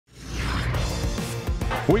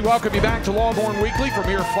We welcome you back to Longhorn Weekly from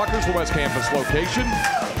here at Pluckers, the West Campus location,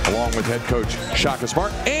 along with head coach Shaka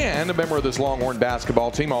Smart and a member of this Longhorn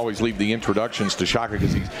basketball team. I always leave the introductions to Shaka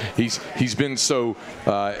because he's been so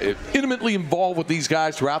intimately involved with these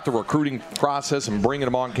guys throughout the recruiting process and bringing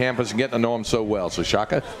them on campus and getting to know them so well. So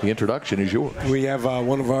Shaka, the introduction is yours. We have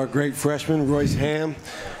one of our great freshmen, Royce Hamm,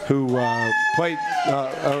 who played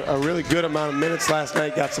a really good amount of minutes last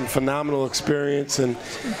night, got some phenomenal experience, and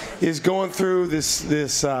is going through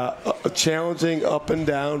this challenging up and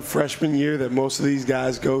down freshman year that most of these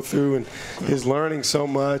guys go through, and is learning so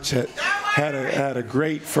much. Had a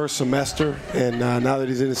great first semester, and now that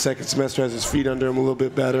he's in his second semester, has his feet under him a little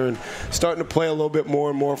bit better and starting to play a little bit more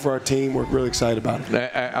and more for our team. We're really excited about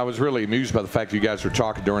it. I was really amused by the fact you guys were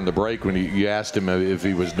talking during the break when you asked him if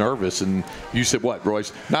he was nervous, and you said, what,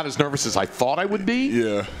 Royce? Not as nervous as I thought I would be?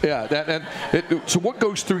 Yeah. Yeah. So what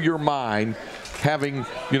goes through your mind having,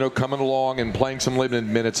 coming along and playing some limited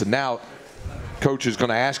minutes, and now coach is going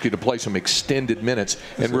to ask you to play some extended minutes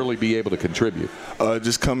and really be able to contribute?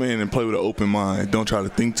 Just come in and play with an open mind. Don't try to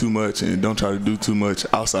think too much and don't try to do too much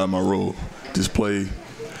outside my role. Just play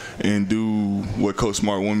and do what Coach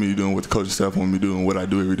Smart wanted me to do and what the coaching staff wanted me to do and what I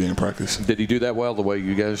do every day in practice. Did he do that well, the way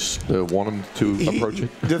you guys want him to approach it?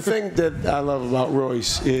 The thing that I love about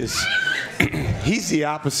Royce is he's the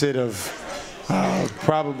opposite of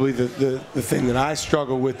probably the thing that I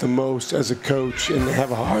struggle with the most as a coach and have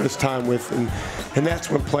the hardest time with, and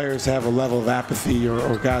that's when players have a level of apathy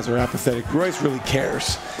or guys are apathetic. Royce really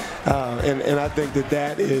cares, and I think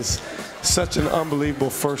that is such an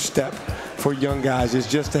unbelievable first step for young guys, is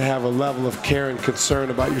just to have a level of care and concern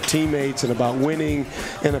about your teammates and about winning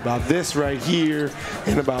and about this right here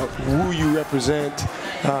and about who you represent.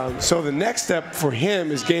 So the next step for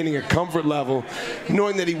him is gaining a comfort level,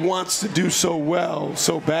 knowing that he wants to do so well,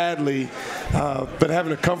 so badly, but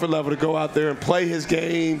having a comfort level to go out there and play his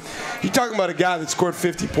game. You're talking about a guy that scored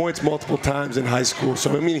 50 points multiple times in high school.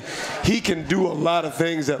 So, I mean, he can do a lot of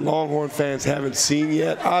things that Longhorn fans haven't seen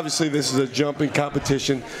yet. Obviously, this is a jumping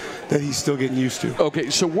competition that he's still getting used to. Okay,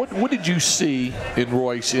 so what did you see in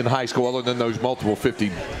Royce in high school other than those multiple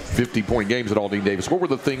 50-point games at Aldine Davis? What were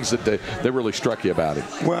the things that really struck you about him?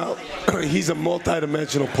 Well, he's a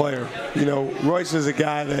multi-dimensional player. Royce is a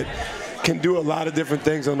guy that can do a lot of different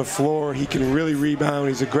things on the floor. He can really rebound.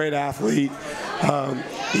 He's a great athlete.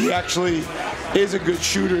 He actually is a good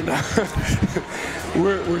shooter now.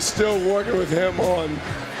 We're still working with him on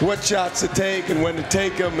what shots to take and when to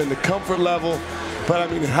take them and the comfort level. But,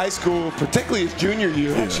 I mean, in high school, particularly his junior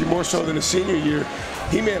year, actually more so than his senior year,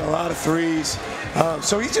 he made a lot of threes.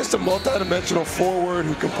 So he's just a multi-dimensional forward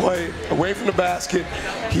who can play away from the basket.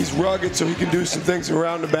 He's rugged, so he can do some things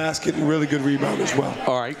around the basket and really good rebound as well.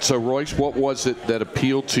 All right, so Royce, what was it that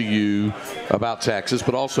appealed to you about Texas,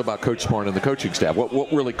 but also about Coach Smart and the coaching staff?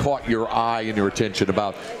 What really caught your eye and your attention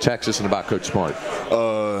about Texas and about Coach Smart?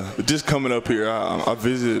 Just coming up here, I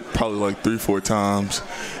visited probably like 3-4 times,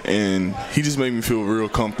 and he just made me feel real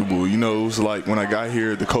comfortable. It was like when I got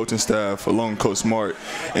here, the coaching staff, along with Coach Smart,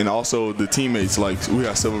 and also the teammates, like we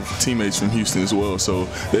got several teammates from Houston as well, so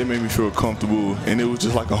they made me feel comfortable, and it was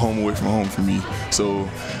just like a home away from home for me. So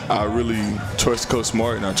I really trust Coach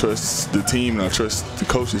Smart, and I trust the team, and I trust the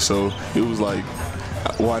coaches, so it was like,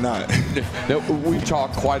 why not? Now, we've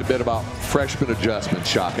talked quite a bit about freshman adjustment,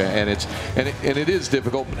 Shaka, and it is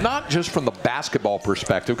difficult, but not just from the basketball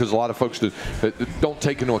perspective, because a lot of folks don't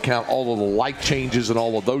take into account all of the life changes and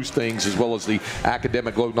all of those things, as well as the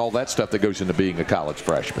academic load and all that stuff that goes into being a college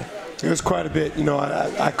freshman. It was quite a bit.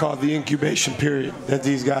 I call it the incubation period that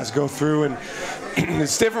these guys go through, and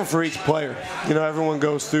it's different for each player. Everyone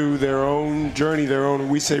goes through their own journey,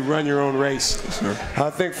 we say run your own race. Sure. I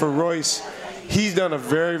think for Royce, he's done a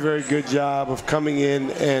very, very good job of coming in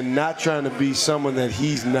and not trying to be someone that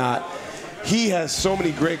he's not. He has so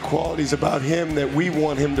many great qualities about him that we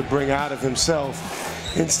want him to bring out of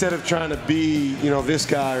himself instead of trying to be, this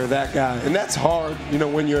guy or that guy. And that's hard,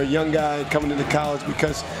 when you're a young guy coming into college,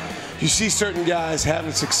 because you see certain guys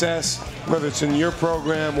having success, whether it's in your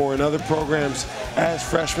program or in other programs as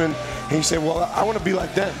freshmen, and you say, well, I want to be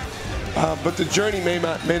like them. But the journey may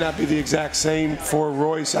not be the exact same for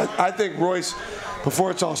Royce. I think Royce, before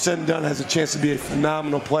it's all said and done, has a chance to be a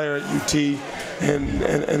phenomenal player at UT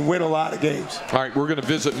and win a lot of games. All right, we're going to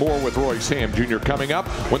visit more with Royce Hamm Jr. coming up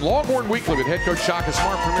when Longhorn Weekly with head coach Shaka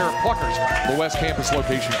Smart from here at Pluckers, the West Campus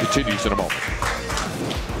location, continues in a moment.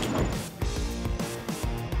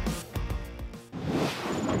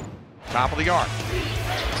 Top of the arc.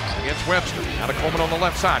 against Webster. Now to Coleman on the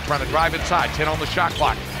left side, trying to drive inside. 10 on the shot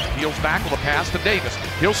clock. Peels back with a pass to Davis.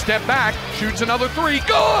 He'll step back, shoots another three.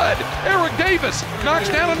 Good! Eric Davis knocks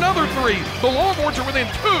down another three. The Longhorns are within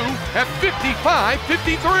 2 at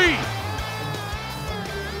 55-53.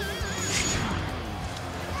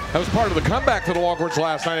 That was part of the comeback for the Longhorns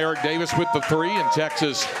last night. Eric Davis with the three, and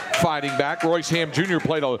Texas fighting back. Royce Hamm Jr.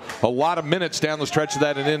 played a lot of minutes down the stretch of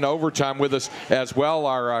that and into overtime with us as well.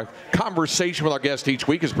 Our conversation with our guest each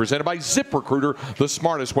week is presented by ZipRecruiter, the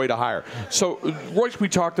smartest way to hire. So, Royce, we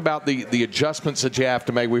talked about the adjustments that you have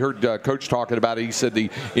to make. We heard Coach talking about it. He said the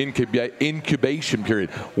incubation period.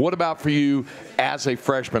 What about for you as a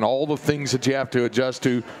freshman? All the things that you have to adjust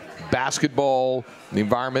to. Basketball, the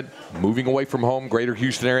environment, moving away from home, greater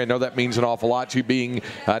Houston area. I know that means an awful lot to you being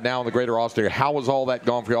now in the greater Austin area. How has all that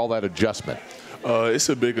gone for you, all that adjustment? It's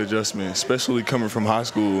a big adjustment, especially coming from high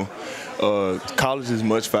school. College is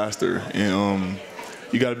much faster, and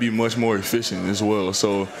you got to be much more efficient as well.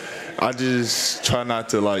 So I just try not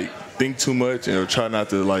to think too much, and try not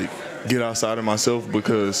to get outside of myself,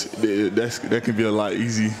 because that can be a lot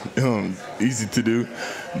easy to do.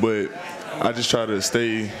 But I just try to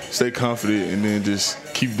stay confident and then just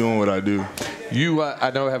keep doing what I do. You,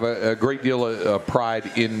 I know, have a great deal of pride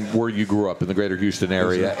in where you grew up in the greater Houston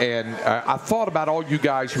area. And I thought about all you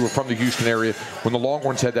guys who were from the Houston area when the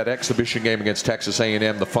Longhorns had that exhibition game against Texas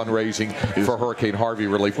A&M, the fundraising for Hurricane Harvey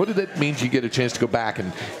relief. What did that mean to you get a chance to go back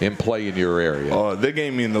and play in your area? That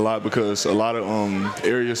game meant a lot, because a lot of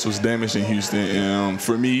areas was damaged in Houston. And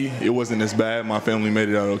for me, it wasn't as bad. My family made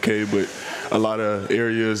it out okay, but a lot of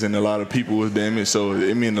areas and a lot of people was damaged. So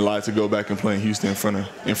it meant a lot to go back and play in Houston in front of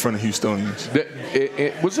Houstonians.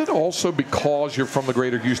 Was it also because you're from the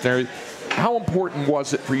greater Houston area? How important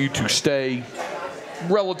was it for you to stay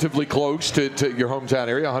relatively close to your hometown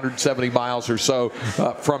area, 170 miles or so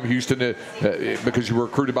from Houston, because you were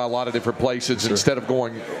recruited by a lot of different places, instead of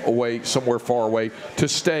going away somewhere far away, to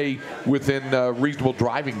stay within reasonable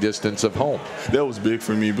driving distance of home? That was big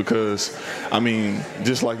for me, because, I mean,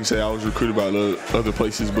 just like you say, I was recruited by other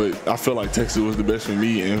places, but I felt like Texas was the best for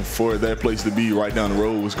me, and for that place to be right down the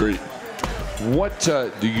road was great. What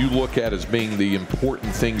do you look at as being the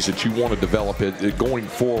important things that you want to develop going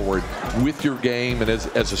forward with your game and as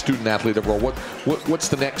a student athlete overall? What's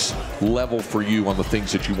the next level for you on the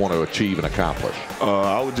things that you want to achieve and accomplish?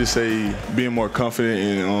 I would just say being more confident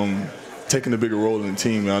and taking a bigger role in the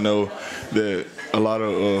team. I know that a lot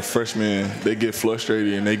of freshmen, they get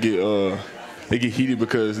frustrated and they get heated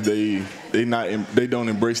because they don't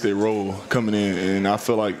embrace their role coming in, and I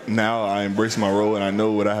feel like now I embrace my role and I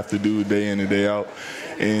know what I have to do day in and day out,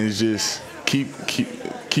 and it's just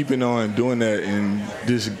keeping on doing that and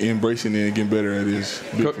just embracing it and getting better at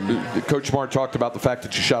it. Coach Smart talked about the fact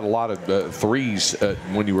that you shot a lot of threes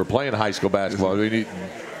when you were playing high school basketball. I mean, you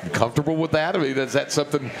comfortable with that? I mean, is that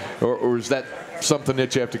something, or is that something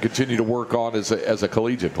that you have to continue to work on as a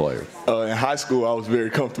collegiate player? In high school, I was very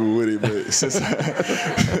comfortable with it, but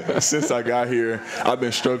since I got here, I've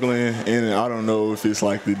been struggling, and I don't know if it's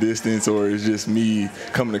like the distance or it's just me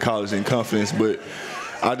coming to college in confidence, but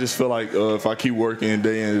I just feel like if I keep working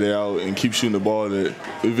day in and day out and keep shooting the ball, that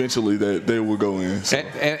eventually that they will go in. So.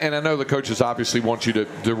 And I know the coaches obviously want you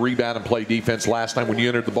to rebound and play defense. Last time when you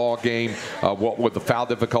entered the ball game, what with the foul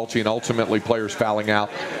difficulty and ultimately players fouling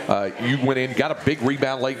out, you went in, got a big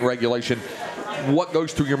rebound late in regulation. What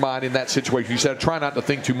goes through your mind in that situation? You said try not to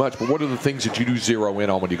think too much, but what are the things that you do zero in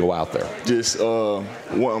on when you go out there? Just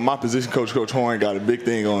my position coach, Coach Horn, got a big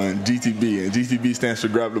thing on GTB, and GTB stands for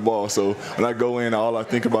grab the ball. So when I go in, all I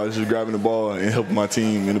think about is just grabbing the ball and helping my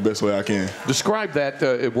team in the best way I can. Describe that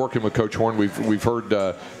working with Coach Horn. We've heard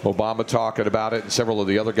Obama talking about it, and several of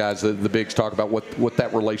the other guys, the bigs, talk about what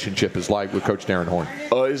that relationship is like with Coach Darren Horn.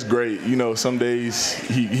 It's great. You know, some days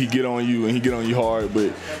he get on you and he get on you hard,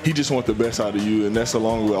 but he just wants the best out of you, and that's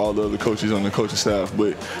along with all the other coaches on the coaching staff.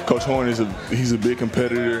 But Coach Horn he's a big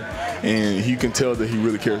competitor, and you can tell that he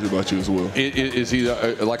really cares about you as well. Is he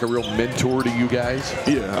like a real mentor to you guys?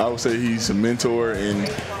 Yeah, I would say he's a mentor, and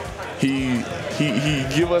he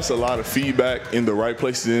give us a lot of feedback in the right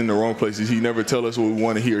places and in the wrong places. He never tell us what we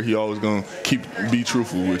want to hear. He always going to be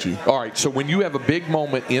truthful with you. All right, so when you have a big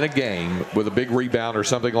moment in a game with a big rebound or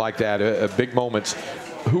something like that, big moments,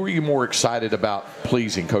 who are you more excited about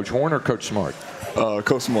pleasing, Coach Horn or Coach Smart?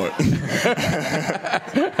 Coach Smart.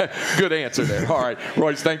 Good answer there. All right,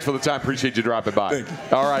 Royce, thanks for the time. Appreciate you dropping by. Thank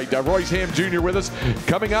you. All right, Royce Hamm Jr. with us.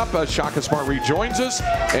 Coming up, Shaka Smart rejoins us,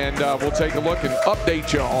 and we'll take a look and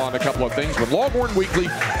update you on a couple of things. But Longhorn Weekly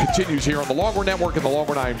continues here on the Longhorn Network and the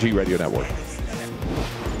Longhorn IMG Radio Network.